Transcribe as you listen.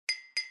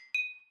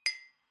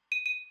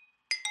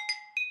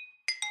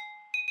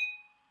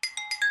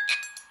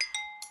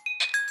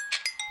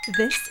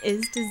This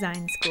is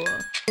Design School.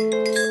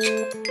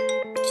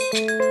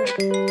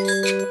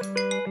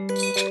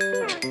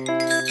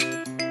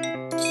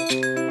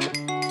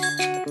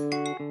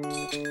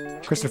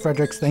 Krista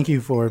Fredericks, thank you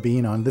for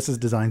being on This is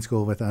Design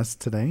School with us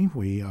today.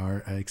 We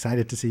are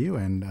excited to see you,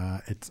 and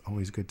it's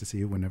always good to see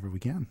you whenever we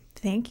can.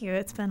 Thank you.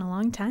 It's been a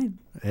long time.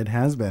 It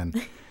has been.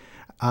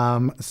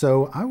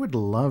 So I would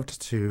love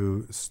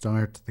to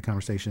start the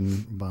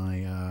conversation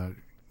by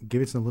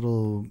giving us a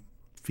little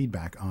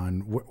feedback on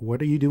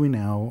what are you doing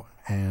now,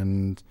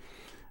 and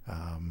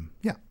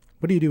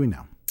what are you doing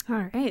now?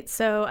 All right.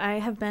 So I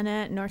have been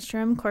at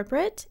Nordstrom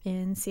Corporate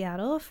in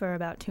Seattle for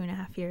about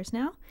 2.5 years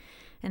now,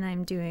 and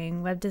I'm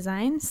doing web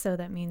design. So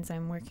that means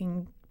I'm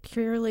working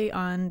purely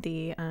on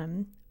the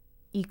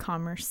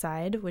e-commerce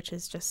side, which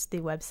is just the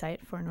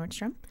website for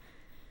Nordstrom.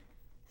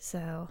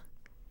 So,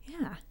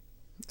 yeah.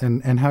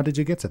 And how did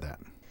you get to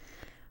that?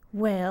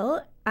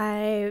 Well,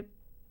 I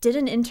did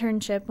an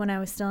internship when I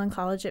was still in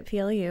college at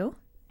PLU,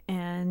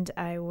 and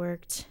I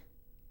worked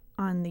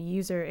on the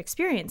user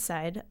experience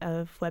side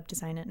of web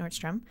design at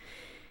Nordstrom.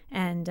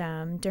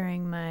 And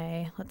during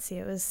my,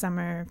 it was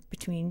summer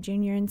between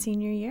junior and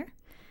senior year.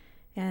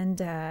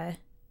 And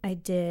I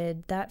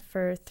did that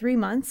for 3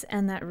 months,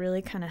 and that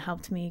really kind of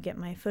helped me get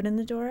my foot in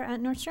the door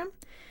at Nordstrom.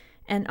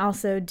 And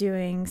also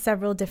doing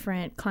several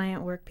different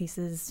client work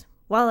pieces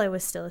while I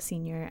was still a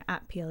senior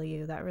at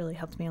PLU. That really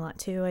helped me a lot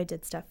too. I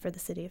did stuff for the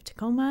city of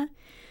Tacoma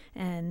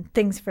and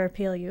things for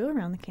PLU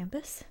around the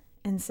campus.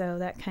 And so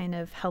that kind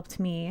of helped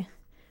me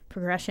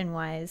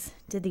progression-wise.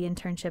 Did the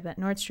internship at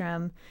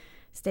Nordstrom,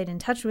 stayed in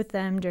touch with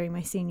them during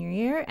my senior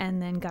year,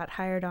 and then got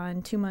hired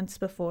on 2 months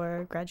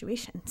before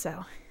graduation. So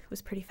it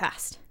was pretty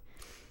fast.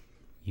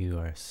 You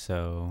are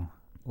so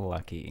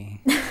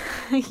lucky.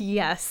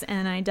 Yes,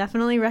 and I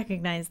definitely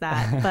recognize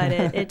that, but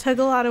it took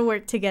a lot of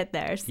work to get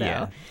there. So.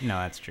 Yeah, no,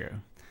 that's true.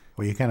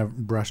 Well, you kind of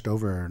brushed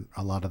over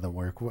a lot of the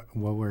work. What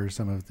were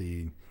some of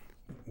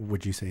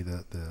would you say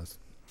the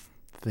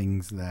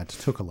things that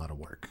took a lot of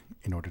work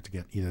in order to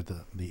get either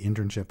the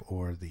internship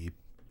or the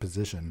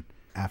position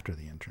after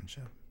the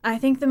internship? I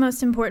think the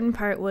most important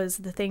part was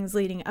the things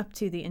leading up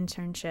to the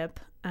internship,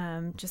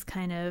 just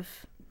kind of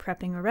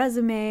prepping a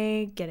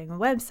resume, getting a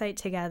website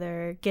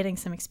together, getting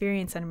some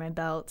experience under my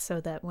belt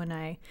so that when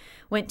I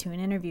went to an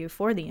interview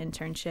for the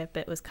internship,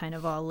 it was kind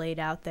of all laid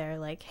out there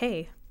like,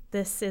 hey,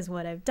 this is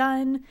what I've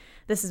done,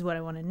 this is what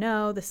I want to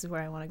know, this is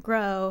where I want to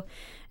grow,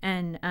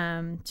 and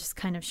just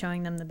kind of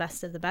showing them the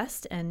best of the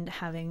best and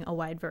having a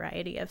wide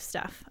variety of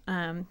stuff.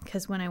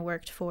 Because when I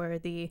worked for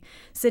the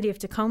city of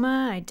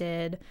Tacoma, I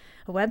did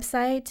a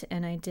website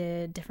and I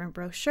did different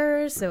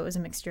brochures, so it was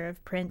a mixture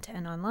of print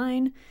and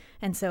online.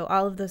 And so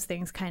all of those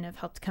things kind of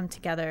helped come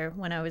together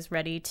when I was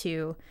ready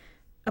to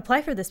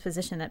apply for this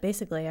position that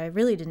basically I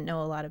really didn't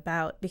know a lot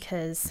about,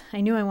 because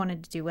I knew I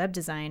wanted to do web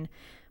design,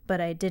 but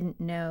I didn't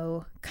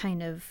know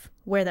kind of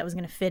where that was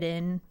going to fit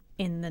in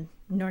the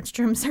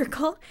Nordstrom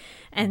circle.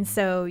 And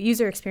so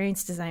user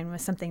experience design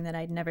was something that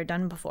I'd never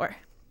done before.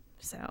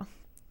 So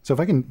if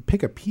I can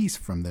pick a piece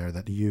from there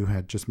that you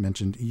had just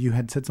mentioned, you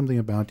had said something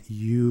about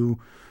you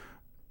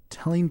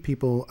telling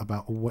people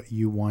about what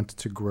you want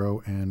to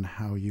grow and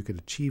how you could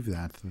achieve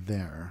that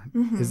there.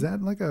 Mm-hmm. Is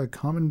that like a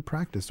common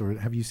practice, or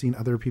have you seen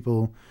other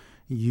people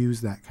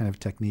use that kind of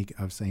technique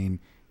of saying,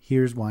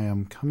 here's why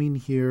I'm coming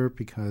here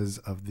because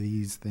of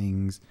these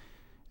things,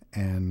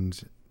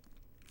 and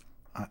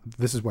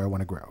this is where I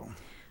want to grow?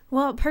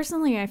 Well,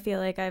 personally, I feel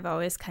like I've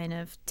always kind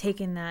of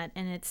taken that,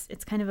 and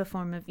it's kind of a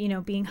form of,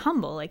 being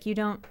humble. Like, you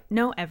don't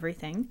know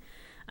everything.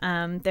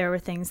 There were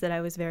things that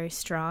I was very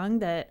strong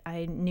that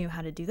I knew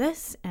how to do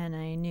this and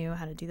I knew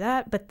how to do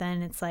that. But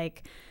then it's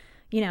like,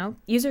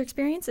 user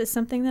experience is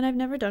something that I've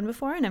never done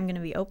before, and I'm going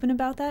to be open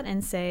about that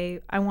and say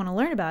I want to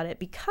learn about it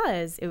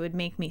because it would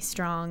make me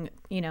strong,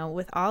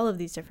 with all of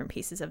these different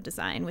pieces of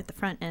design, with the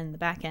front end, the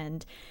back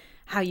end,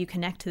 how you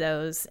connect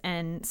those.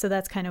 And so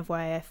that's kind of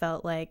why I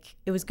felt like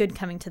it was good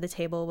coming to the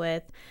table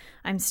with,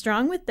 I'm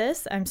strong with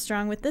this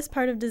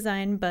part of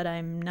design, but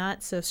I'm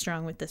not so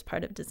strong with this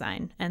part of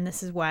design, and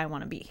this is why I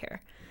want to be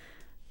here.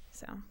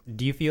 So,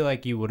 do you feel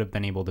like you would have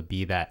been able to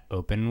be that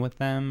open with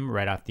them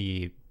right off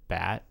the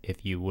bat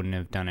if you wouldn't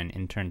have done an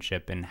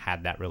internship and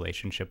had that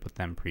relationship with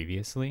them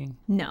previously?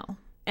 No.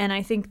 And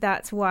I think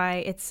that's why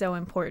it's so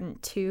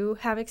important to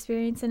have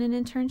experience in an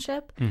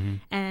internship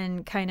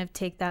and kind of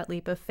take that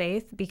leap of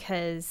faith,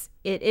 because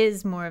it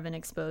is more of an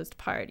exposed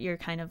part. You're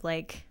kind of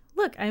like,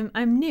 look,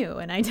 I'm new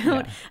and I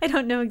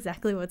don't know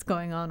exactly what's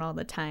going on all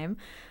the time.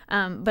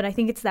 But I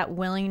think it's that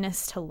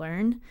willingness to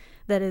learn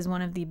that is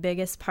one of the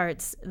biggest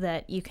parts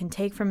that you can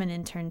take from an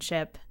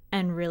internship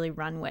and really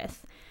run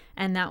with.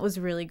 And that was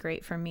really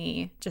great for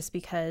me, just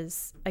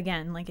because,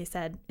 again, like I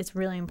said, it's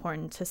really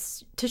important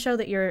to show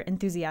that you're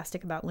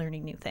enthusiastic about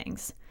learning new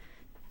things.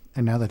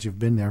 And now that you've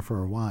been there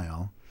for a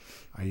while,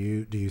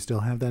 do you still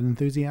have that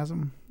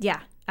enthusiasm?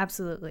 Yeah,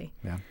 absolutely.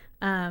 Yeah.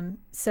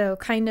 So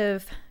kind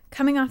of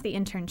coming off the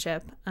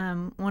internship,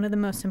 one of the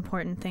most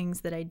important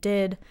things that I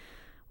did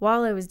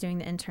while I was doing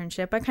the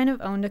internship, I kind of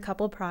owned a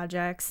couple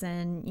projects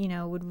and, you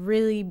know, would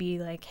really be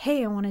like,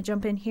 hey, I want to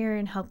jump in here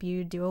and help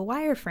you do a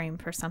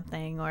wireframe for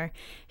something. Or,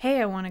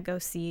 hey, I want to go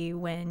see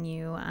when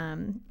you,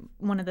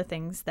 one of the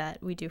things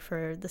that we do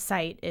for the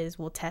site is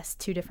we'll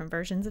test 2 different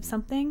versions of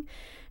something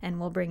and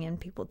we'll bring in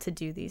people to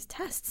do these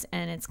tests.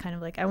 And it's kind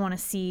of like, I want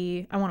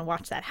to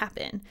watch that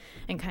happen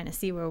and kind of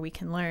see where we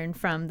can learn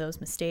from those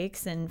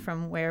mistakes and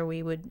from where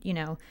we would, you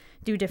know,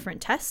 do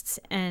different tests.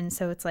 And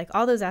so it's like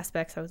all those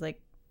aspects, I was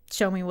like,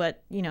 show me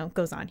what, you know,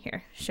 goes on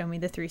here. Show me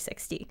the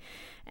 360.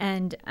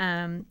 And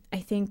I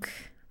think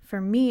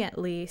for me, at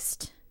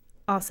least,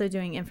 also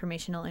doing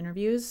informational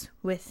interviews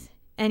with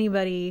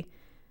anybody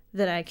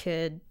that I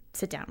could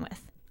sit down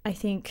with. I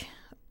think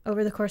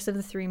over the course of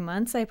the 3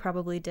 months, I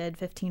probably did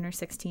 15 or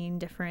 16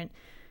 different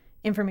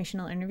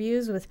informational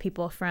interviews with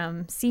people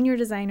from senior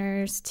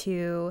designers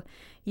to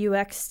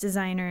UX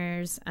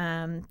designers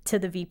to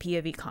the VP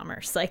of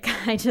e-commerce. Like,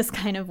 I just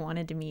kind of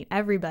wanted to meet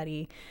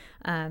everybody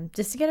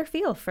just to get a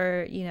feel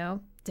for, you know,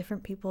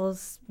 different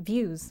people's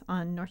views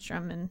on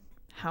Nordstrom and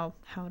how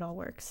it all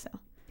works.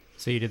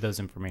 So you did those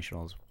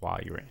informationals while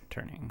you were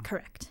interning?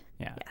 Correct.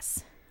 Yeah.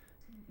 Yes.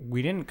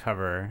 We didn't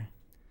cover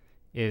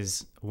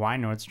is why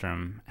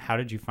Nordstrom? How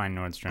did you find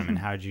Nordstrom and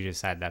how did you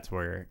decide that's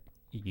where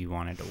you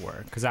wanted to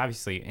work? Because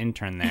obviously you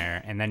interned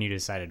there and then you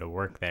decided to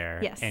work there.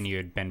 Yes. And you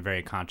had been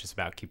very conscious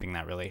about keeping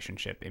that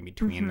relationship in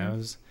between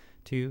those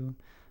two.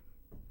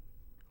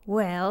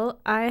 Well,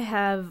 I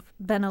have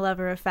been a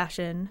lover of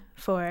fashion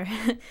for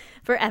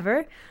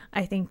forever.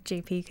 I think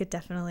JP could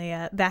definitely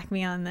back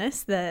me on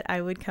this, that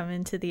I would come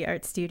into the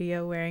art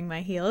studio wearing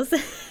my heels.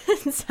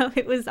 So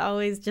it was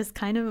always just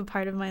kind of a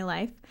part of my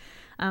life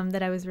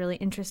that I was really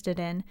interested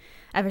in.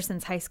 Ever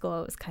since high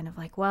school, it was kind of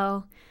like,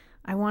 well,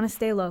 I want to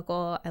stay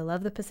local. I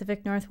love the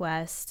Pacific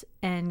Northwest,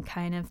 and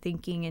kind of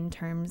thinking in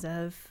terms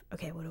of,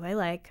 okay, what do I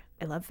like?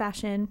 I love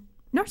fashion.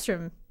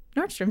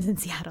 Nordstrom's in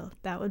Seattle.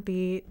 That would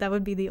be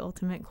the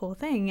ultimate cool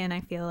thing. And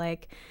I feel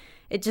like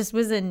it just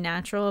was a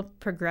natural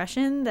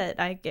progression that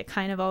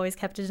kind of always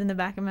kept it in the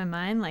back of my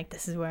mind. Like,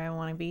 this is where I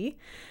want to be.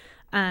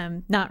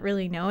 Not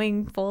really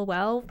knowing full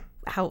well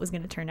how it was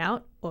going to turn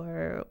out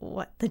or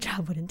what the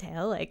job would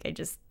entail. Like, I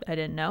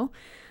didn't know.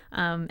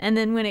 And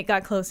then when it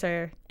got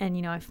closer and,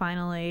 you know, I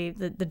finally,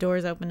 the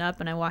doors opened up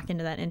and I walk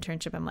into that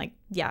internship, I'm like,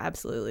 yeah,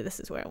 absolutely.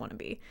 This is where I want to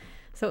be.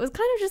 So it was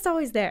kind of just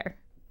always there,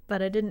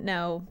 but I didn't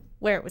know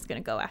where it was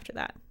going to go after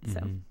that.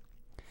 So,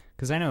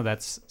 because I know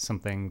that's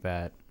something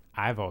that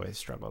I've always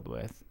struggled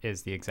with,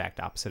 is the exact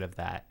opposite of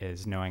that,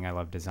 is knowing I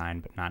love design,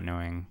 but not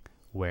knowing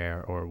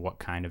where or what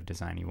kind of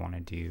design you want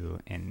to do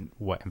and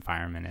what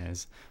environment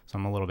is. So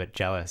I'm a little bit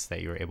jealous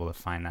that you were able to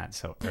find that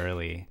so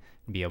early,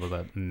 be able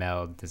to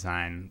meld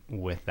design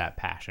with that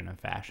passion of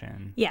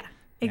fashion. Yeah,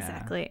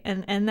 exactly.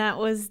 Yeah. And that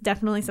was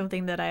definitely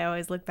something that I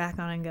always look back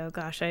on and go,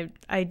 gosh,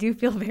 I do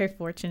feel very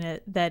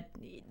fortunate that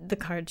the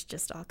cards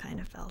just all kind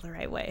of fell the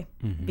right way,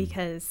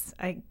 because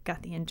I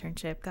got the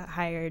internship, got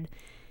hired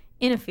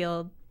in a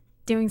field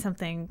doing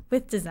something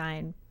with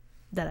design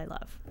that I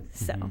love.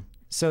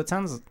 So it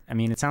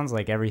sounds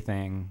like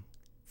everything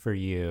for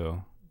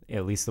you,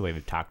 at least the way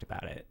we've talked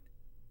about it,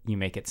 you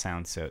make it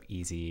sound so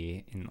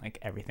easy and like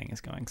everything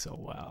is going so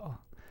well.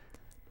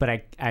 But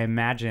I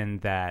imagine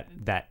that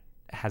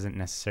hasn't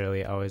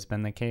necessarily always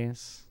been the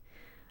case.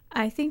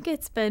 I think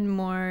it's been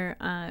more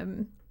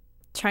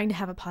trying to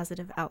have a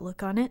positive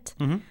outlook on it,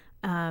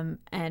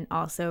 and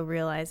also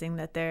realizing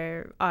that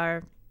there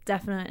are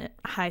definite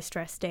high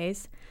stress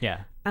days.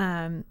 Yeah.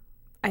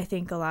 I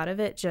think a lot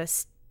of it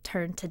just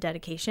turned to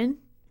dedication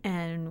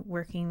and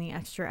working the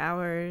extra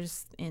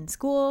hours in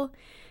school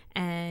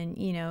and,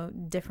 you know,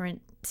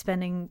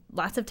 spending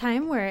lots of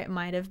time where it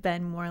might have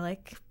been more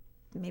like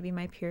maybe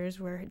my peers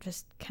were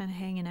just kind of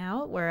hanging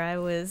out, where I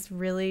was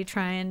really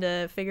trying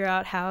to figure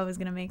out how I was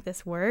going to make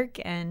this work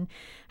and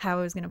how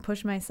I was going to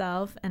push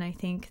myself. And I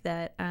think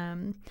that,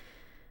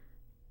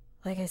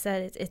 like I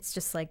said, it's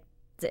just like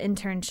the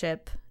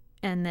internship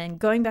and then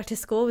going back to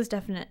school was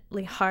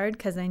definitely hard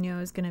because I knew I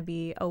was going to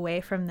be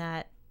away from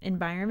that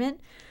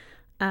environment.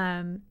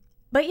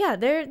 But yeah,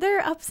 there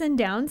are ups and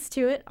downs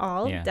to it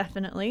all,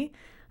 definitely.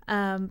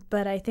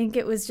 But I think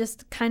it was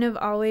just kind of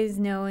always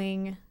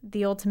knowing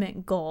the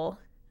ultimate goal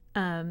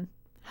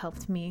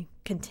helped me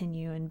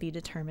continue and be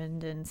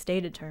determined and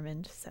stay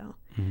determined. So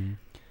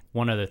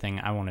one other thing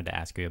I wanted to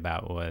ask you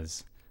about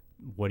was,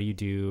 what do you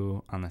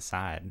do on the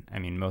side? I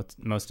mean,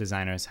 most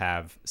designers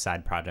have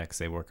side projects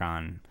they work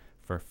on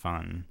for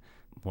fun.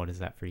 What is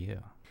that for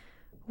you?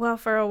 Well,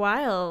 for a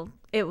while,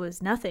 it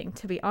was nothing,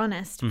 to be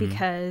honest,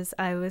 because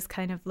I was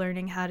kind of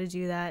learning how to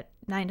do that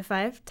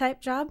 9-to-5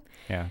 type job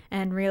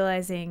and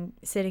realizing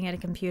sitting at a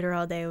computer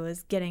all day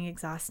was getting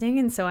exhausting.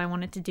 And so I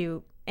wanted to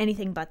do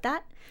anything but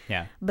that.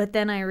 Yeah. But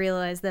then I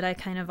realized that I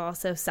kind of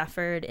also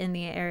suffered in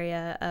the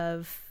area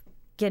of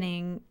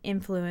getting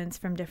influence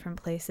from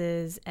different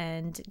places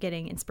and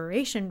getting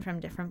inspiration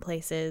from different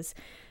places.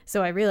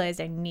 So I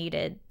realized I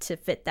needed to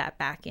fit that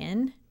back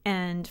in.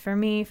 And for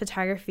me,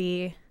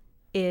 photography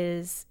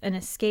is an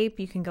escape.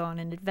 You can go on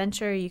an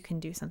adventure, you can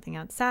do something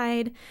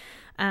outside.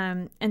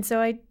 And so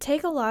I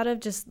take a lot of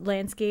just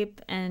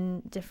landscape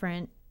and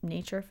different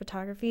nature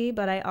photography,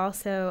 but I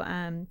also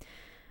am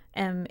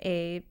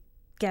a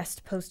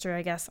guest poster,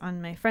 I guess,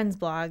 on my friend's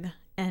blog,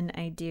 and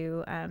I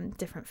do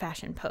different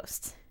fashion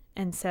posts.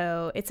 And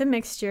so it's a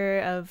mixture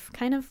of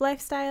kind of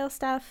lifestyle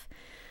stuff.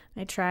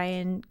 I try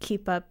and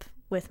keep up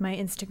with my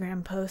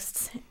Instagram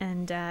posts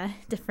and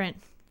different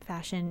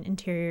fashion,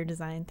 interior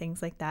design,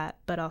 things like that,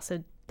 but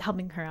also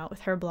helping her out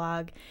with her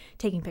blog,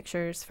 taking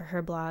pictures for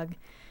her blog.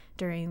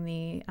 During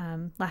the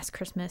last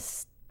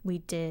Christmas, we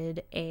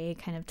did a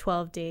kind of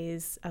 12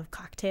 days of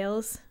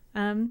cocktails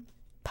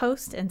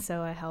post, and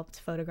so I helped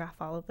photograph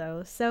all of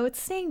those. So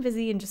it's staying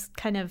busy in just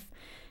kind of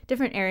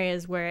different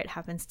areas where it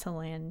happens to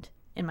land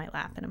in my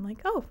lap, and I'm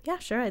like, oh yeah,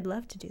 sure, I'd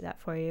love to do that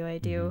for you. I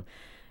do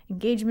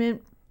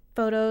engagement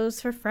photos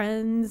for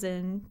friends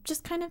and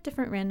just kind of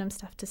different random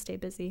stuff to stay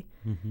busy.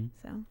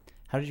 So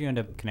how did you end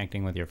up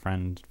connecting with your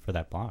friend for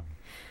that blog?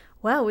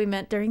 Well, we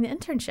met during the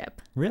internship.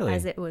 Really?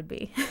 As it would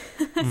be.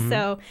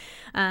 So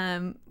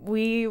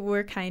we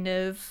were kind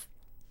of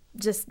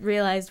just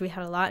realized we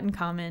had a lot in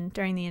common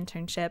during the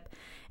internship,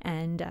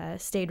 and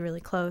stayed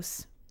really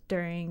close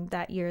during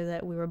that year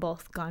that we were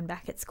both gone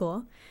back at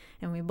school.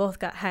 And we both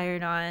got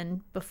hired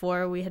on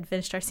before we had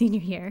finished our senior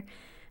year.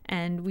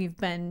 And we've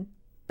been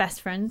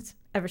best friends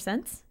ever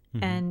since.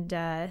 And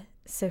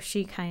so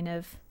she's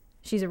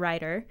a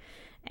writer,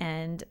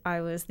 and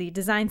I was the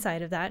design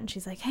side of that. And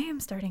she's like, hey, I'm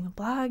starting a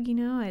blog,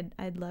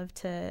 I'd love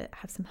to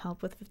have some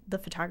help with the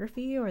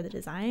photography or the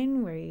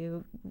design where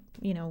you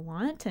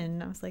want.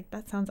 And I was like,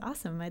 that sounds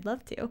awesome. I'd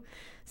love to.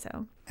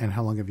 So. And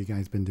how long have you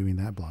guys been doing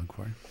that blog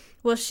for?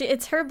 Well,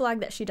 it's her blog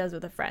that she does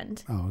with a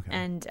friend. Oh, okay.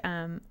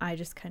 And I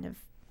just kind of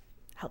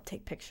help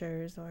take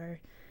pictures or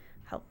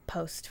help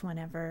post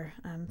whenever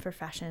for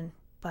fashion.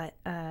 But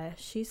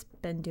she's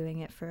been doing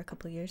it for a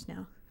couple of years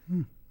now.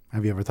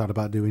 Have you ever thought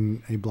about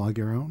doing a blog of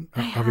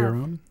your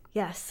own?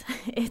 Yes.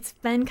 It's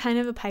been kind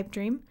of a pipe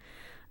dream.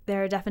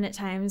 There are definite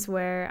times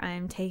where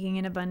I'm taking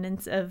an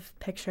abundance of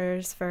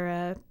pictures for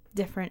a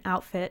different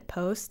outfit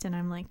post, and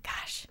I'm like,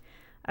 gosh,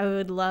 I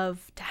would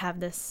love to have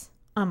this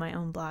on my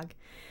own blog.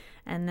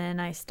 And then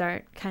I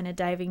start kind of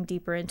diving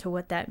deeper into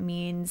what that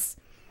means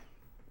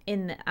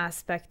in the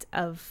aspect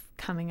of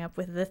coming up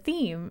with the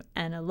theme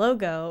and a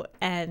logo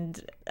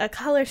and a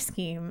color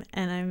scheme.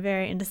 And I'm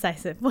very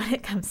indecisive when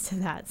it comes to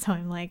that. So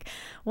I'm like,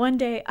 one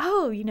day,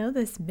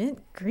 this mint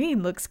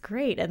green looks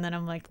great. And then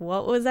I'm like,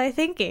 what was I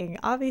thinking?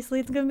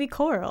 Obviously it's going to be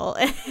coral.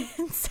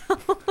 And so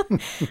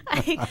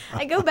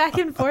I go back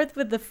and forth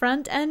with the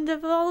front end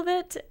of all of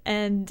it.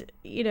 And,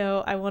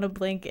 I want to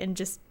blink and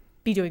just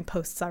be doing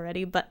posts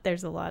already, but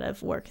there's a lot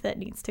of work that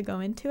needs to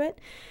go into it.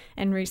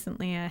 And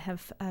recently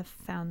I've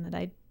found that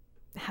I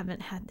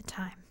haven't had the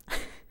time.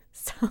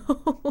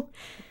 So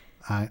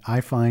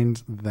I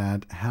find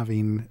that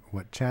having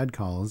what Chad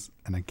calls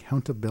an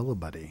accountability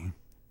buddy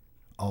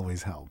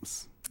always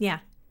helps. Yeah.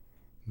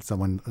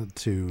 Someone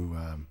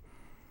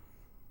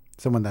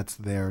that's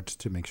there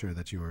to make sure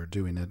that you are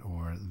doing it,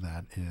 or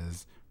that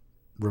is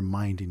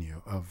reminding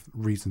you of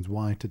reasons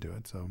why to do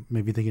it. So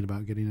maybe thinking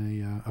about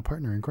getting a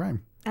partner in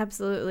crime.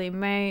 Absolutely.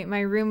 My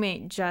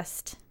roommate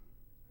just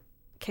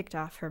kicked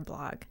off her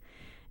blog,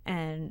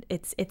 and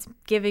it's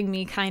giving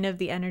me kind of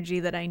the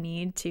energy that I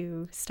need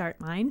to start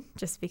mine,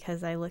 just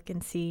because I look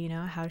and see,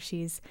 how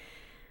she's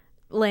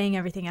laying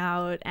everything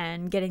out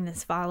and getting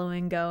this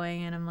following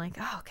going, and I'm like,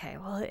 oh, okay,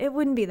 well, it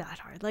wouldn't be that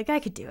hard. Like, I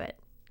could do it.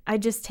 I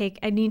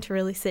need to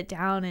really sit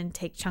down and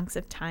take chunks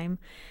of time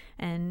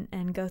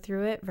and go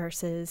through it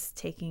versus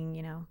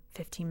taking,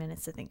 15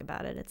 minutes to think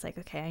about it. It's like,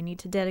 okay, I need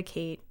to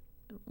dedicate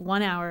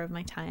 1 hour of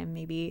my time,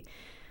 maybe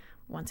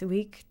once a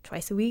week,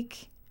 twice a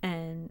week,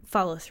 and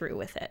follow through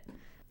with it.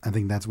 I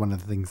think that's one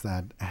of the things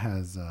that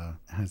has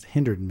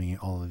hindered me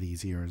all of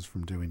these years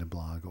from doing a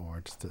blog,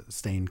 or just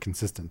staying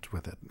consistent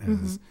with it,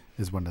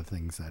 is one of the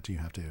things that you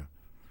have to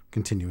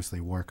continuously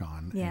work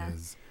on. Yeah.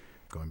 Is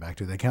going back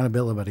to the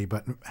accountability,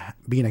 but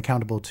being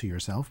accountable to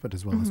yourself, but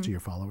as well as to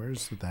your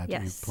followers that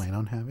you plan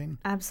on having.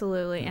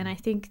 Absolutely. And I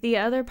think the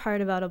other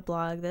part about a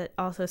blog that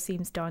also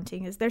seems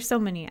daunting is there's so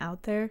many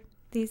out there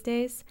these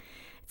days.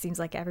 It seems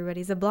like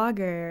everybody's a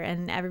blogger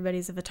and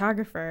everybody's a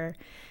photographer.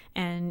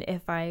 And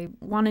if I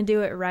want to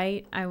do it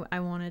right, I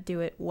want to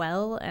do it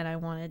well, and I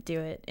want to do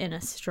it in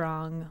a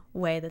strong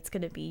way that's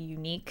going to be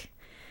unique,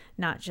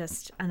 not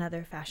just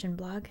another fashion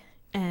blog.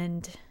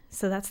 And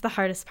so that's the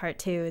hardest part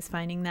too, is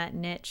finding that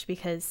niche,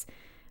 because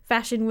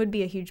fashion would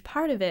be a huge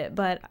part of it,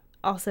 but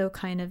also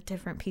kind of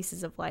different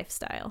pieces of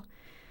lifestyle.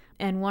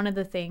 And one of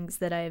the things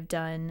that I've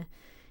done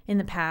in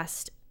the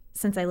past,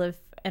 since I live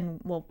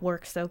and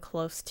work so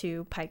close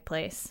to Pike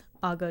Place,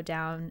 I'll go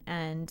down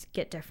and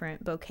get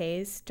different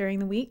bouquets during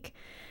the week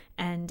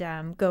and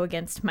go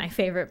against my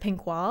favorite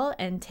pink wall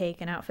and take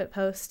an outfit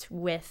post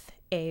with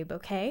a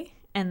bouquet,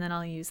 and then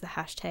I'll use the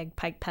hashtag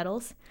Pike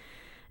Petals.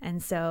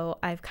 And so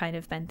I've kind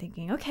of been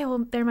thinking, okay,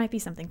 well, there might be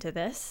something to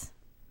this.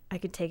 I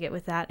could take it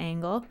with that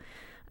angle.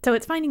 So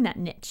it's finding that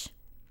niche.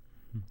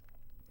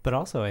 But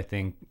also, I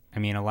think, I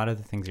mean, a lot of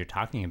the things you're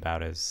talking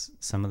about is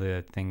some of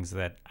the things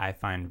that I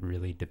find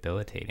really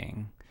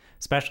debilitating,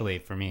 especially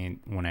for me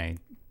when I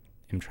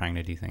am trying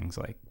to do things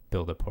like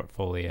build a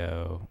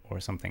portfolio or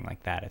something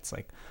like that. It's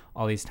like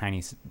all these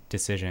tiny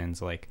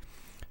decisions, like,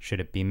 should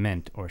it be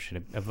mint or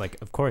should it,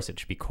 like, of course it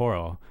should be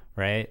coral,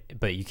 right?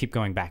 But you keep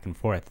going back and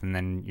forth, and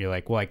then you're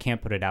like, well, I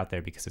can't put it out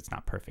there because it's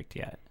not perfect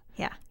yet.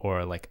 Yeah.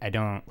 Or like, I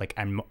don't, like,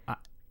 I'm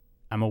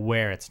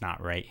aware it's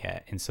not right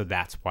yet, and so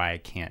that's why I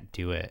can't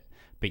do it.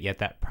 But yet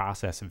that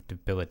process of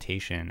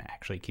debilitation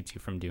actually keeps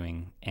you from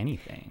doing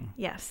anything.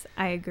 Yes,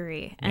 I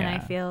agree. And I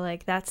Yeah. feel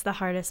like that's the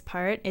hardest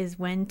part, is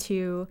when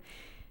to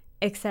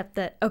accept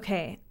that,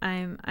 okay,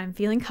 I'm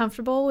feeling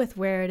comfortable with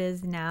where it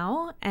is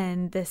now,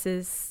 and this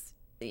is,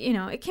 you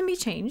know, it can be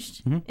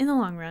changed in the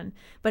long run,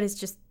 but it's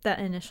just that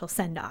initial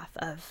send off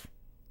of,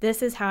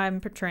 this is how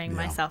I'm portraying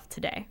myself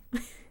today.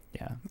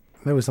 Yeah.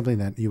 That was something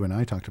that you and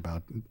I talked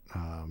about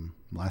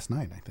last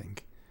night, I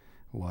think,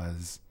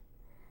 was,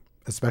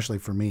 especially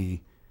for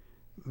me,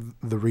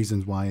 the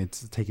reasons why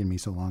it's taken me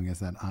so long is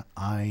that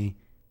I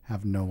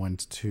have no one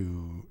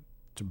to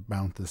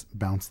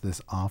bounce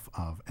this off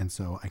of. And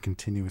so I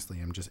continuously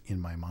am just in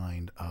my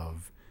mind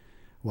of,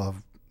 well,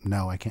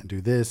 no, I can't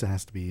do this. It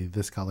has to be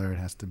this color. It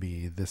has to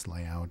be this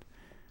layout.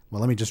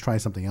 Well, let me just try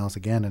something else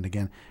again and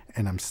again.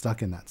 And I'm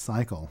stuck in that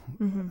cycle,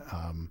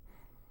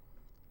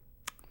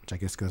 which I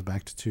guess goes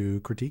back to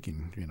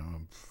critiquing, you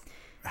know,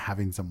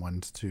 having someone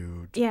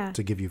to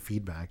give you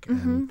feedback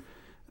and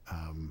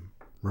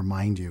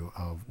remind you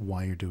of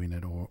why you're doing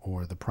it,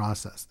 or the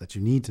process that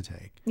you need to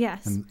take.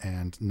 Yes.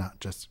 And not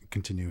just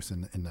continuous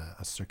in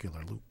a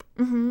circular loop.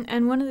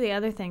 And one of the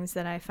other things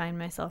that I find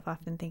myself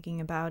often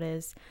thinking about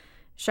is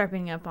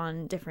sharpening up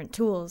on different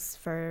tools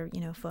for,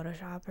 you know,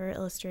 Photoshop or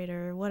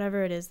Illustrator or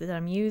whatever it is that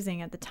I'm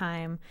using at the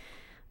time.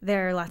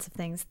 There are lots of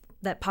things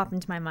that pop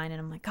into my mind, and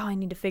I'm like, oh, I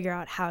need to figure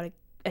out how to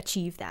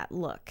achieve that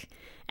look.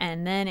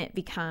 And then it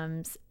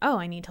becomes, oh,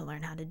 I need to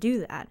learn how to do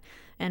that.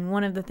 And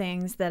one of the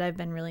things that I've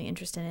been really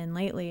interested in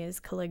lately is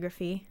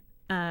calligraphy,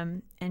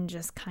 and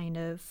just kind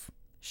of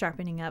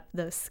sharpening up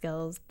those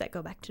skills that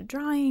go back to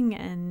drawing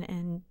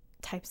and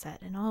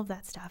typeset and all of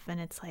that stuff. And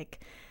it's like,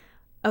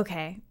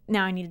 okay,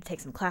 now I need to take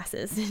some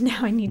classes. Now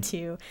I need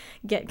to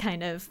get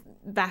kind of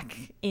back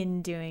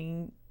in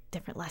doing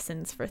different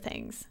lessons for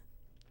things.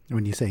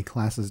 When you say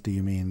classes, do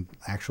you mean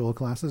actual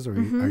classes, or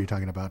are you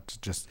talking about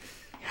just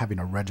having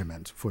a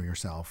regiment for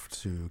yourself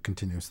to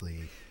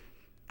continuously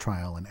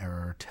trial and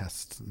error,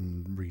 test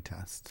and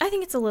retest? I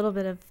think it's a little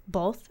bit of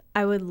both.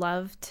 I would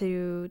love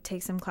to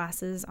take some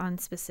classes on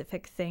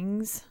specific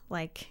things,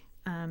 like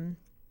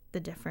the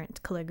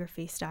different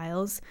calligraphy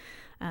styles,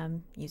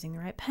 using the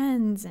right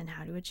pens and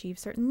how to achieve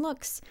certain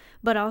looks,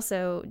 but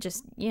also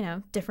just, you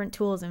know, different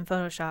tools in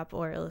Photoshop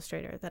or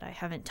Illustrator that I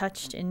haven't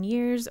touched in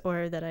years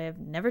or that I have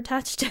never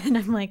touched. And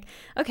I'm like,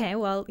 okay,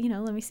 well, you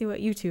know, let me see what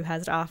YouTube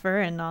has to offer,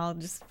 and I'll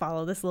just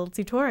follow this little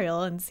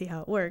tutorial and see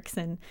how it works.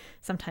 And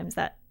sometimes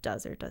that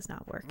does or does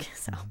not work.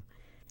 So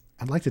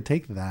I'd like to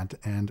take that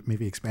and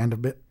maybe expand a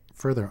bit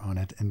further on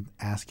it and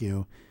ask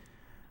you,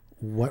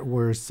 what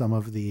were some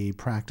of the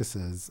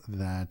practices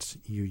that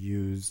you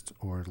used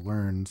or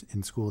learned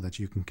in school that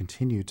you can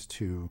continue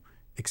to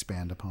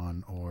expand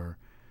upon, or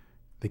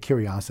the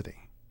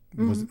curiosity?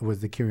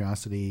 Was the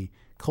curiosity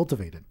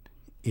cultivated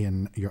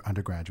in your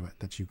undergraduate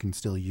that you can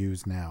still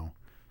use now?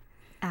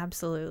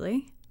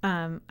 Absolutely.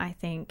 I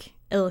think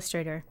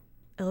Illustrator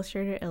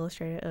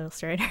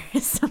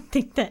is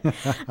something that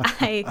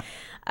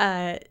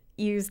I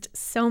used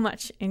so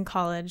much in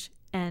college.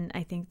 And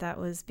I think that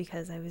was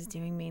because I was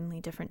doing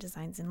mainly different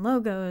designs and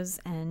logos,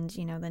 and,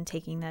 you know, then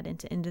taking that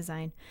into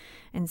InDesign.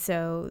 And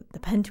so the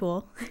pen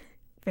tool,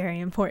 very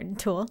important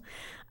tool,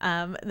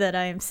 that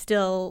I am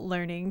still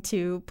learning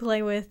to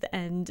play with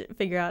and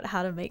figure out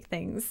how to make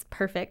things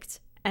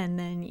perfect. And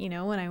then, you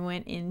know, when I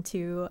went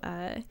into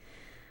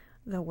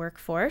the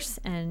workforce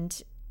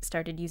and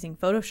started using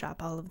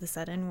Photoshop all of a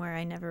sudden, where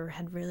I never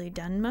had really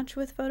done much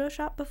with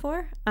Photoshop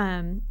before,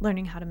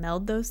 learning how to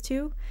meld those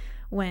two,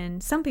 when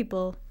some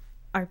people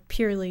are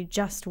purely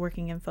just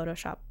working in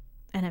Photoshop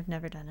and have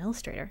never done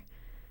Illustrator.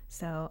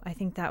 So I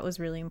think that was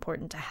really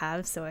important to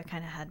have, so I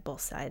kind of had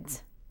both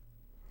sides.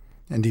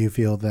 And do you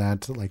feel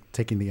that, like,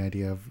 taking the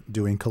idea of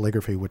doing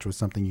calligraphy, which was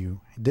something you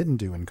didn't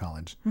do in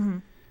college,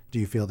 do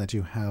you feel that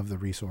you have the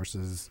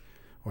resources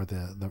or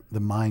the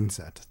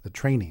mindset, the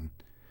training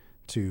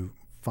to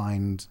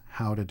find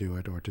how to do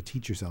it, or to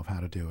teach yourself how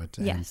to do it,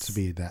 and to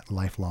be that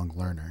lifelong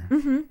learner?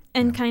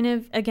 And kind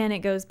of, again, it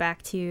goes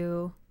back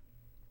to,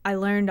 I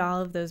learned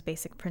all of those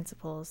basic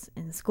principles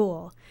in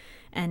school,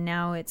 and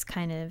now it's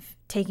kind of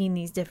taking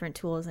these different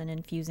tools and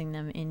infusing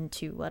them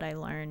into what I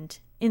learned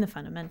in the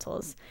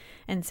fundamentals.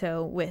 And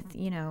so with,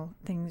 you know,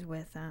 things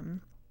with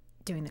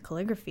doing the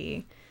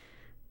calligraphy,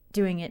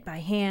 doing it by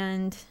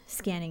hand,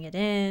 scanning it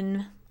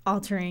in,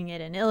 altering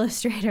it in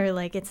Illustrator,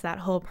 like, it's that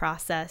whole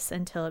process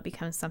until it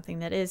becomes something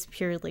that is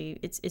purely,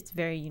 it's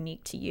very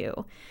unique to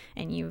you,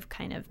 and you've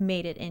kind of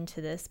made it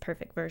into this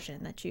perfect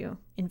version that you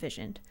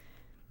envisioned.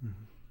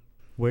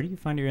 Where do you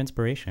find your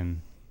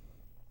inspiration?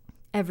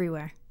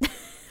 Everywhere.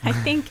 I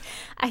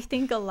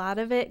think a lot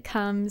of it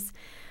comes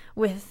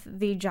with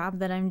the job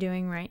that I'm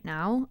doing right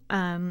now.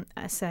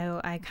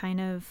 So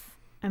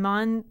I'm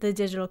on the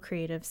digital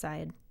creative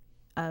side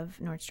of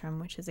Nordstrom,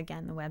 which is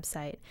again the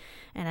website,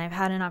 and I've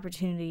had an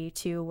opportunity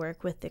to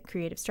work with the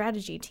creative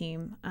strategy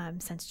team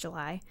since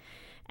July,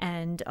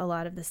 and a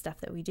lot of the stuff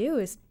that we do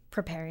is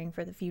preparing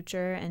for the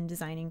future and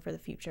designing for the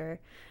future.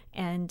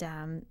 And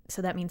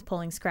so that means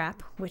pulling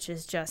scrap, which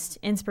is just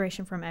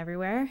inspiration from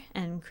everywhere,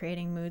 and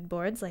creating mood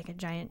boards like a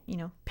giant,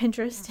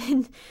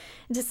 Pinterest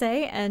to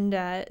say.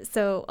 And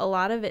so a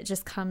lot of it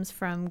just comes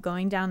from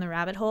going down the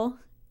rabbit hole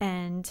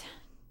and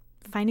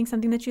finding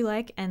something that you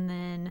like, and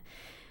then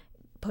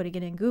putting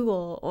it in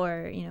Google,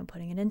 or,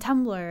 putting it in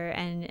Tumblr,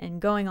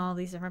 and going all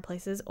these different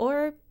places.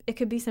 Or it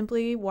could be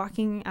simply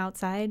walking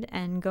outside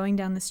and going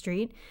down the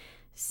street,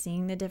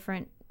 seeing the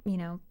different,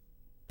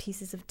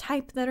 pieces of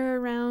type that are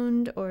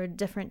around, or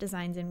different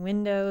designs in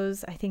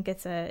windows. I think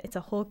it's a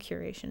whole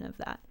curation of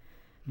that.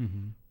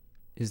 Mm-hmm.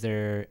 Is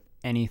there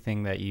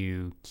anything that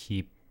you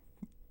keep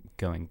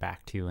going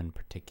back to in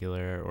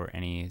particular, or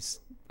any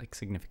like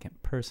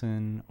significant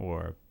person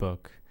or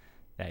book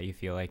that you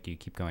feel like you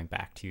keep going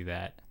back to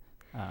that?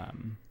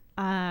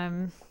 I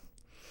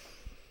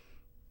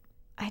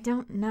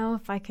don't know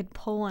if I could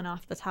pull one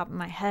off the top of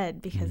my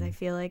head, because I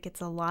feel like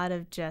it's a lot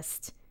of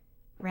just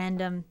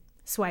random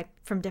swipe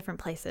from different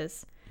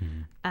places.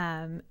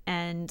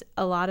 And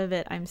a lot of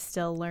it I'm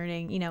still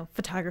learning,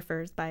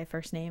 photographers by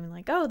first name, and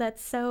like, oh,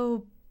 that's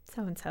so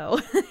and so.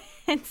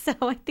 And so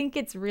I think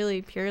it's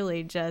really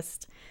purely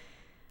just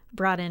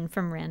brought in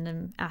from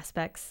random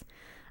aspects.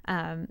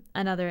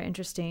 Another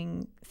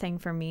interesting thing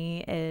for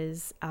me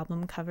is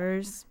album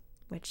covers,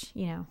 which,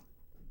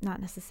 not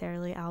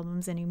necessarily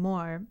albums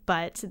anymore,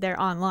 but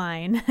they're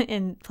online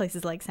in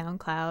places like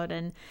SoundCloud,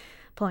 and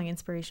pulling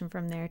inspiration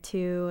from there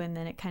too. And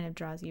then it kind of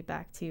draws you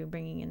back to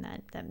bringing in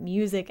that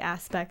music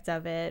aspect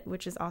of it,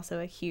 which is also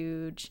a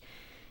huge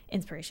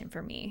inspiration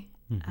for me.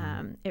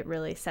 It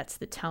really sets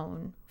the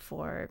tone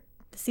for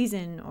the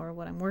season or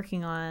what I'm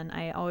working on.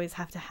 I always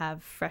have to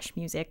have fresh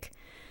music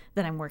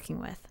that I'm working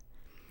with.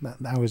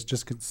 That was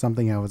just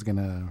something I was going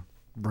to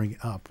bring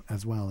up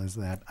as well, is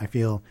that I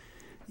feel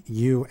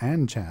you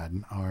and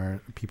Chad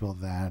are people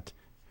that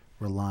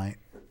rely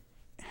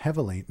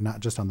heavily not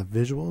just on the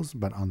visuals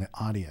but on the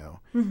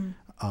audio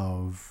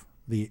of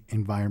the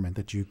environment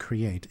that you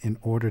create in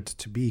order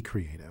to be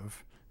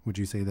creative. Would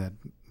you say that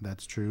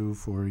that's true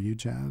for you,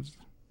 Chad?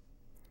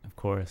 Of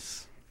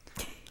course.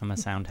 I'm a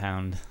sound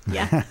hound.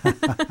 Yeah.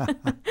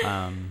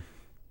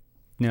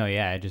 No,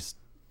 yeah,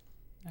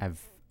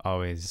 I've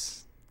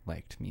always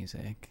liked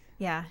music.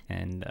 Yeah.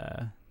 And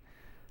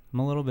I'm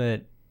a little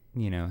bit,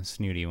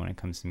 snooty when it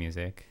comes to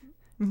music.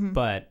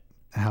 But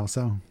how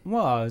so?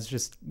 Well, it's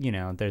just,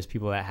 there's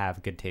people that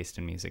have good taste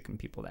in music and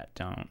people that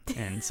don't.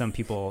 And some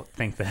people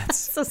think that's...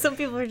 So some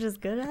people are just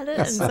good at it,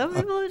 and some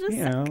people are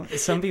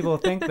just... some people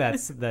think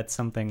that's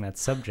something that's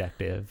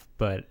subjective,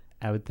 but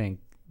I would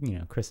think,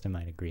 Krista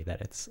might agree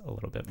that it's a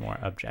little bit more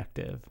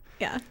objective.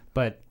 Yeah.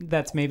 But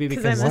that's maybe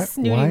because... I'm a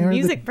snooty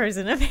music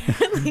person,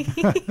 apparently.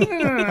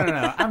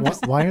 No.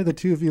 Why are the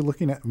two of you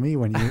looking at me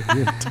when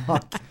you're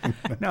talking?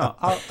 No,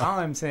 all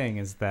I'm saying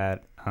is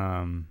that...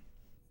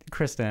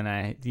 Krista and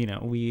I,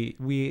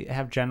 we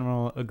have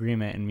general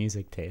agreement in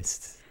music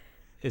taste,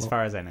 as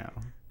far as I know.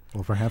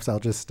 Well, perhaps I'll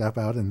just step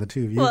out and the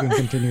two of you can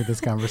continue this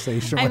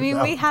conversation. I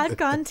mean, we had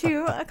gone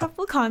to a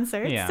couple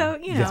concerts, so,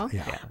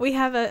 we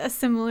have a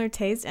similar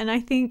taste. And I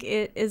think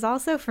it is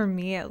also, for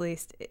me at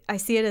least, I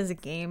see it as a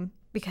game,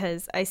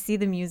 because I see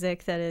the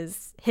music that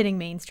is hitting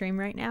mainstream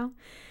right now,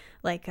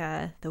 like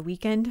The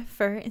Weeknd,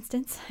 for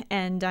instance.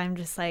 And I'm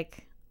just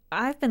like...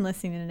 I've been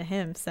listening to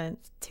him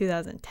since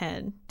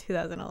 2010,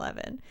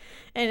 2011.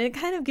 And it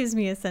kind of gives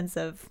me a sense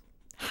of,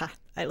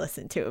 I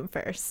listened to him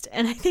first.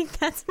 And I think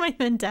that's my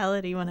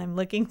mentality when I'm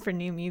looking for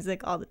new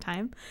music all the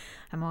time.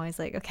 I'm always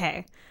like,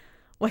 okay,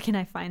 what can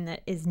I find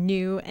that is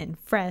new and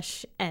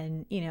fresh?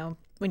 And,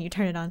 when you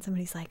turn it on,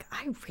 somebody's like,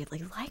 I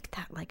really like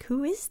that. Like,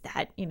 who is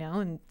that?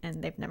 And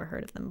they've never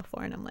heard of them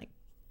before. And I'm like,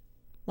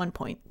 1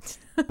 point.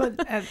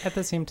 But at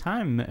the same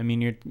time, I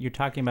mean, you're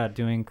talking about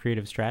doing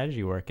creative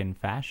strategy work in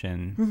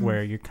fashion,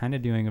 where you're kind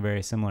of doing a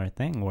very similar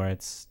thing, where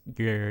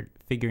you're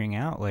figuring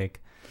out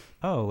like,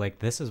 oh, like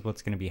this is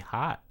what's going to be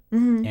hot,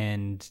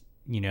 and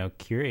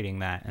curating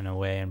that in a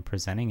way and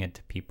presenting it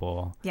to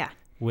people. Yeah.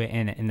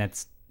 And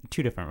that's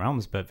two different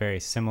realms, but very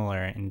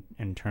similar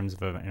in terms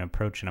of an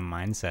approach and a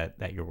mindset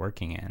that you're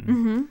working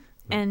in.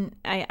 And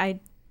I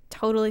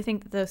totally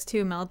think that those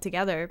two meld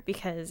together,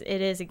 because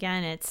it is,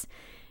 again,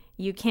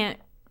 you can't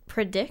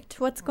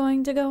predict what's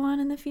going to go on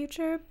in the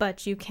future,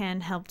 but you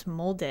can help to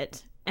mold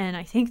it. And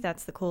I think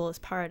that's the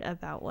coolest part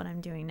about what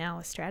I'm doing now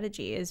with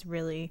strategy, is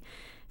really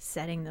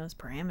setting those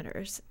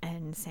parameters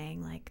and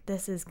saying like,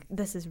 this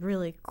is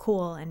really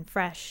cool and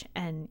fresh,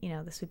 and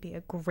this would be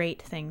a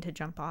great thing to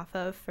jump off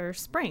of for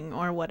spring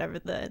or whatever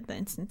the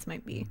instance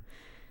might be.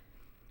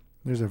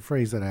 There's a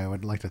phrase that I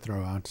would like to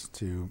throw out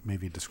to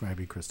maybe describe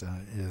you,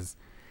 Krista, is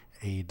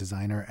a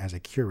designer as a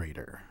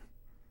curator.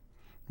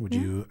 Would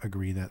you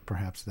agree that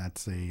perhaps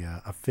that's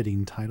a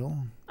fitting title?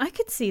 I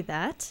could see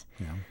that.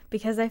 Yeah.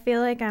 Because I feel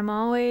like I'm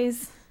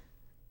always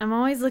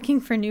looking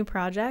for new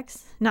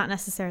projects, not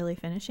necessarily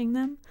finishing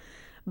them,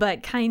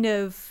 but kind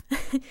of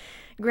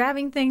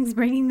grabbing things,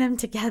 bringing them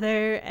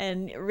together,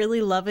 and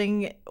really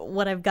loving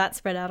what I've got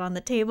spread out on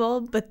the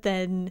table. But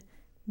then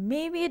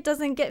maybe it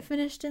doesn't get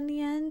finished in the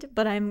end,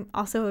 but I'm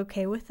also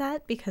okay with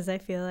that because I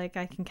feel like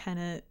I can kind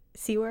of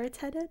see where it's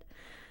headed.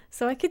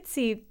 So I could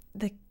see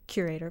the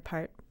curator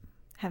part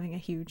having a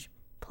huge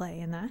play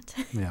in that.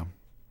 Yeah.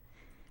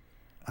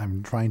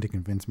 I'm trying to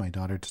convince my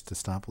daughter to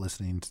stop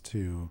listening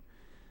to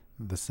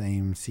the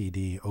same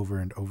CD over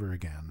and over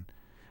again.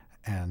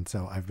 And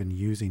so I've been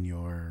using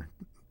your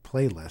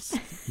playlist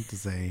to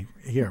say,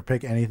 here,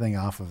 pick anything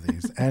off of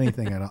these,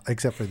 anything at all,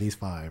 except for these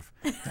 5,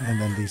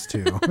 and then these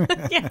 2.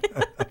 Yeah.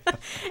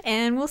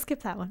 And we'll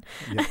skip that one.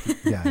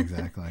 Yeah,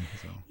 exactly.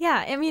 So.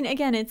 Yeah, I mean,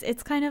 again,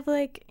 it's kind of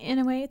like, in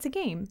a way, it's a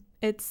game.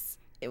 It's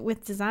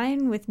with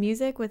design, with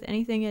music, with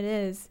anything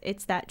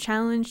it's that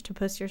challenge to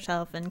push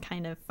yourself and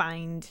kind of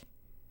find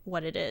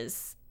what it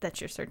is that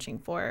you're searching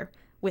for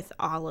with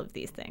all of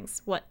these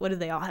things. What do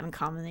they all have in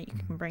common that you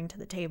can bring to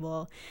the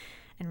table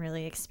and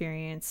really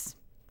experience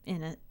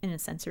in a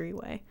sensory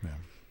way? Yeah.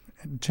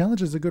 And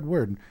challenge is a good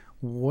word.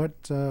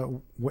 What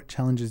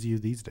challenges you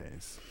these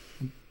days?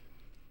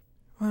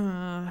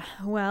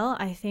 Well,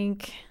 I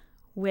think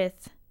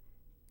with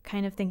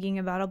kind of thinking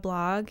about a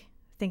blog,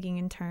 thinking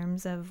in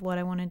terms of what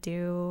I want to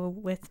do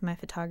with my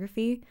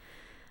photography,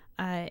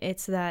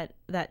 it's that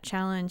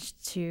challenge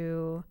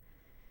to,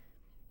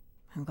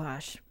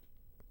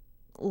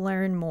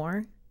 learn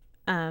more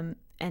and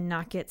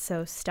not get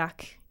so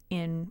stuck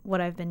in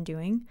what I've been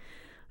doing.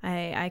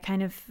 I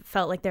kind of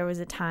felt like there was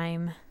a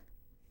time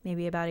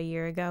maybe about a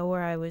year ago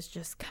where I was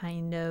just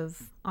kind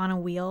of on a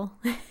wheel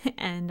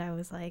and I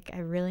was like, I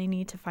really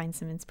need to find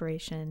some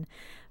inspiration,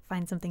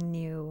 find something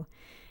new.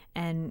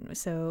 And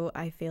so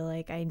I feel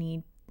like I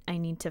need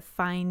to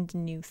find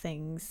new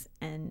things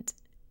and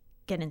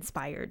get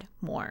inspired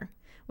more,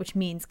 which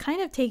means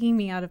kind of taking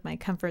me out of my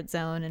comfort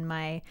zone and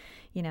my,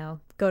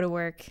 go to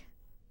work,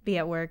 be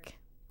at work,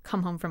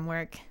 come home from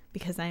work,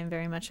 because I am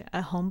very much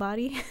a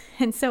homebody.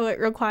 And so it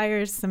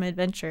requires some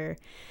adventure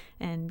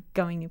and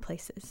going new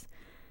places.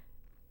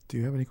 Do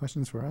you have any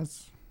questions for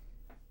us?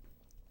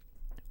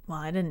 Well,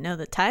 I didn't know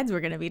the tides were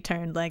going to be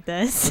turned like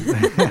this. You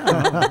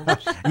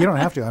don't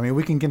have to. I mean,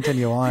 we can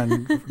continue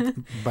on,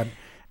 but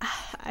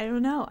I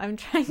don't know. I'm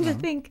trying to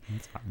think.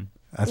 That's fine.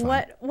 That's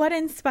fine. What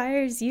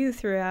inspires you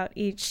throughout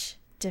each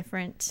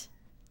different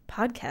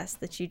podcast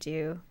that you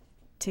do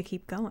to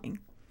keep going?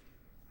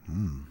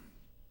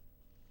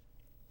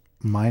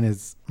 Mine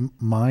is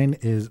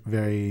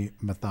very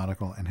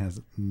methodical and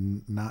has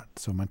not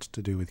so much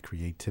to do with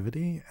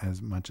creativity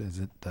as much as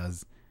it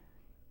does.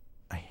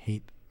 I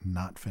hate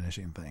not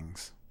finishing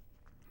things.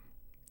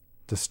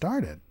 To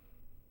start it,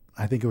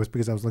 I think it was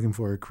because I was looking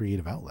for a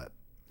creative outlet.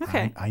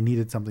 Okay. I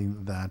needed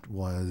something that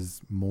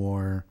was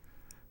more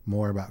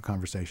about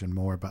conversation,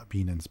 more about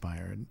being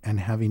inspired, and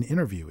having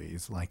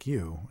interviewees like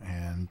you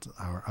and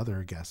our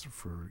other guests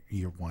for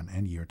year 1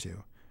 and year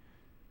 2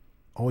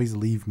 always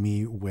leave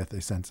me with a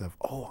sense of,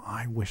 oh,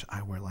 I wish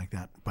I were like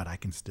that, but I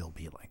can still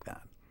be like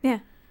that.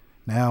 Yeah.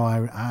 Now,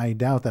 I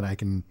doubt that I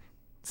can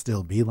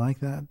still be like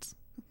that,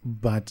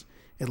 but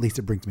at least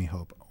it brings me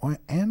hope.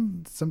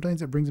 And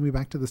sometimes it brings me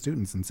back to the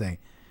students and say,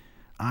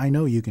 I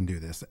know you can do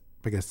this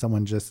because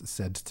someone just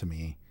said to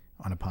me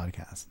on a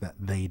podcast that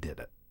they did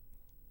it.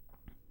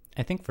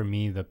 I think for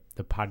me, the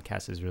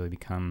podcast has really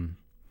become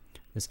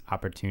this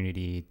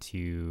opportunity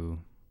to,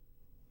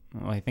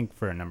 well, I think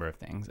for a number of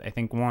things. I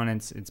think one,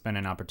 it's been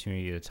an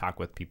opportunity to talk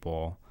with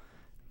people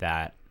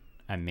that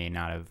I may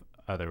not have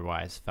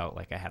otherwise felt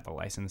like I had the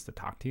license to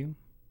talk to.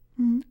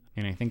 Mm-hmm.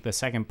 And I think the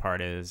second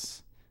part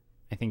is,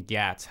 I think,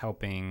 it's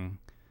helping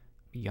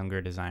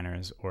younger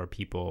designers or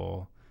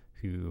people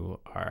who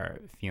are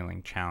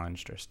feeling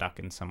challenged or stuck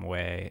in some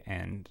way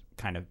and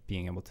kind of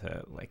being able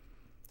to let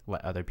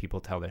other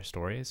people tell their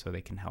stories so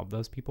they can help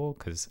those people,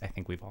 because I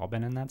think we've all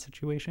been in that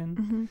situation.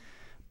 Mm-hmm.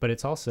 But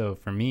it's also,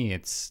 for me,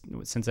 it's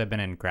since I've been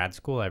in grad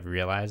school, I've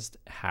realized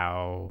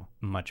how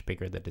much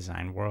bigger the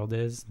design world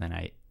is than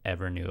I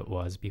ever knew it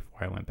was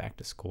before I went back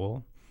to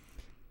school.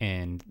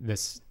 And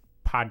this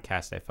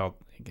podcast, I felt,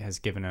 has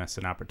given us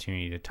an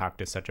opportunity to talk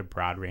to such a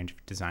broad range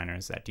of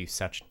designers that do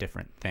such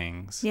different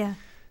things. Yeah.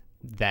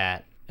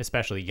 That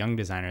especially young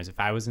designers, if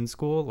I was in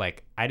school,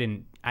 I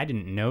didn't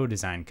know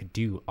design could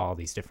do all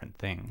these different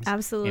things.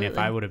 Absolutely. And if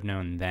I would have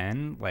known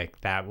then,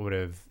 that would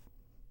have,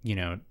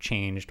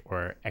 changed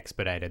or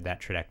expedited that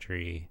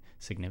trajectory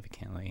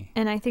significantly.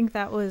 And I think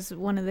that was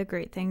one of the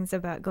great things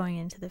about going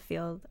into the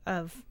field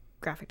of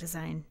graphic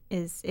design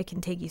is it can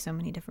take you so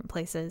many different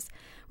places.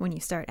 When you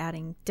start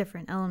adding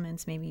different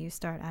elements, maybe you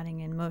start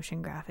adding in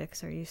motion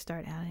graphics or you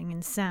start adding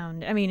in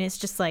sound. I mean, it's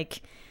just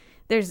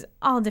there's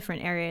all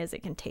different areas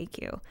it can take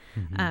you.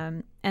 Mm-hmm.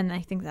 And I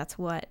think that's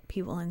what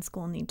people in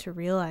school need to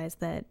realize,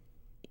 that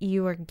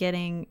you're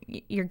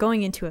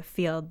going into a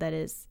field that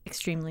is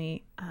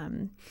extremely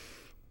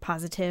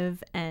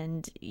positive,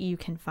 and you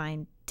can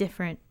find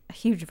a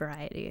huge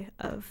variety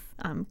of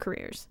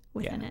careers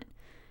within it.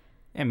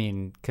 I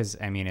mean, because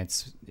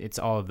it's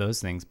all of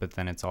those things, but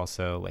then it's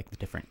also like the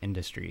different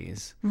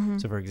industries. Mm-hmm.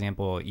 So, for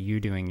example, you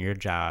doing your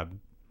job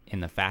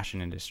in the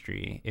fashion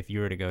industry, if you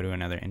were to go to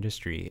another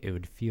industry, it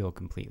would feel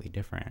completely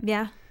different.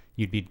 Yeah,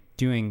 you'd be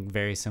doing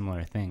very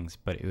similar things,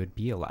 but it would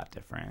be a lot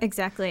different.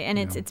 exactly. And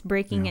Yeah. it's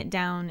breaking Yeah. it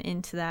down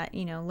into that,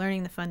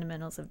 learning the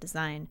fundamentals of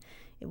design.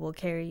 It will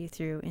carry you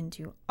through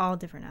into all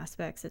different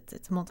aspects.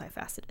 It's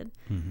multifaceted.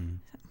 Mm-hmm.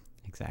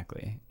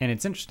 Exactly. And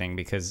it's interesting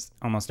because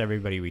almost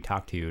everybody we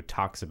talk to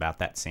talks about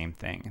that same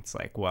thing. It's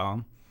like,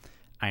 well,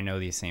 I know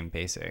these same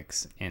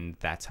basics, and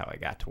that's how I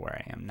got to where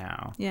I am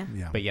now. Yeah.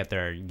 Yeah. But yet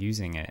they're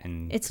using it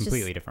in It's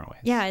completely different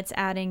ways. Yeah, it's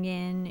adding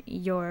in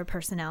your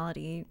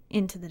personality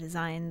into the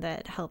design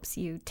that helps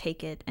you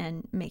take it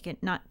and make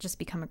it not just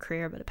become a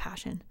career, but a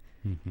passion.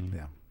 Mm-hmm.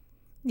 Yeah.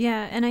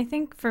 Yeah, and I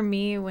think for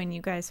me, when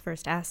you guys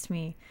first asked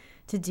me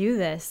to do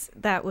this,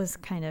 that was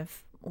kind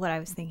of what I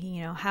was thinking,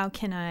 how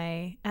can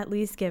I at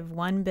least give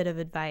one bit of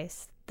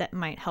advice that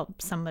might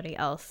help somebody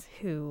else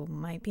who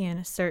might be in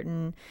a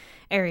certain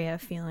area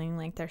feeling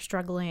like they're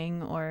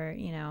struggling or,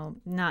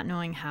 not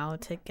knowing how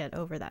to get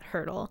over that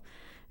hurdle.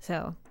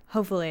 So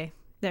hopefully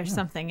there's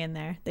something in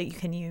there that you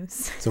can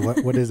use. So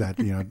what is that?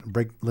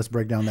 Let's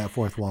break down that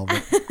fourth wall.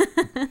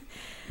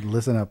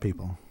 Listen up,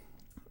 people.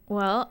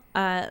 Well,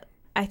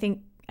 I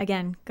think,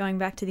 again, going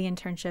back to the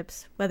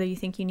internships, whether you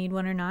think you need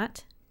one or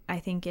not, I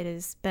think it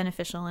is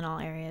beneficial in all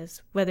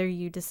areas. Whether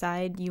you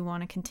decide you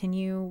want to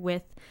continue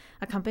with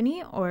a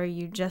company or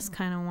you just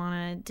kind of want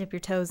to dip your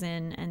toes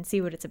in and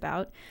see what it's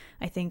about,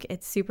 I think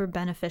it's super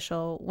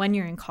beneficial when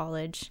you're in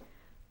college.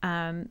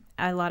 A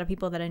lot of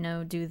people that I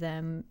know do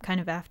them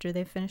kind of after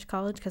they've finished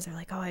college because they're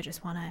like, oh, I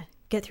just want to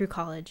get through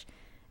college.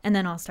 And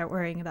then I'll start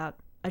worrying about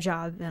a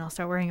job and I'll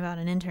start worrying about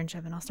an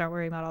internship and I'll start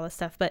worrying about all this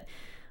stuff. But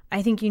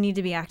I think you need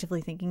to be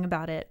actively thinking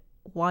about it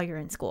while you're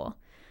in school.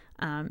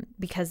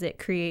 Because it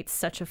creates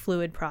such a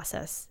fluid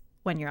process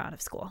when you're out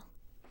of school.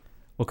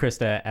 Well,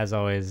 Krista, as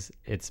always,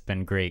 it's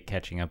been great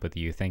catching up with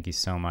you. Thank you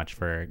so much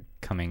for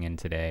coming in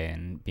today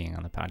and being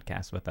on the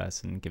podcast with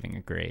us and giving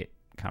a great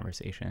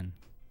conversation.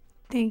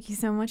 Thank you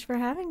so much for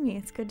having me.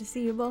 It's good to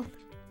see you both.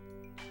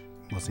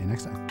 We'll see you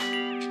next time.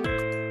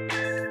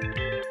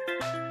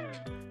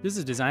 This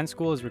is Design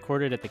School is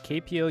recorded at the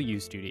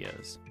KPOU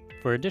studios.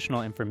 For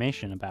additional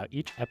information about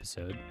each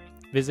episode,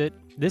 visit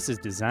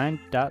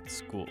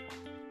thisisdesign.school.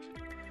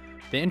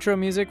 The intro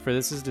music for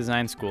This is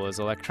Design School is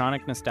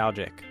Electronic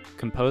Nostalgic,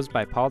 composed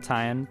by Paul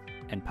Tyan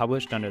and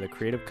published under the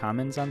Creative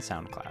Commons on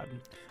SoundCloud.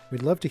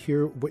 We'd love to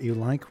hear what you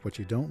like, what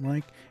you don't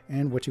like,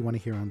 and what you want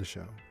to hear on the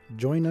show.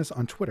 Join us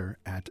on Twitter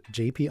at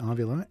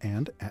JPAvila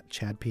and at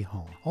Chad P.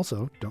 Hall.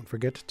 Also, don't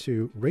forget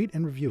to rate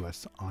and review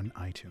us on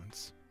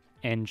iTunes.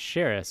 And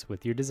share us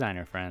with your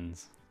designer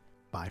friends.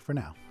 Bye for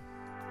now.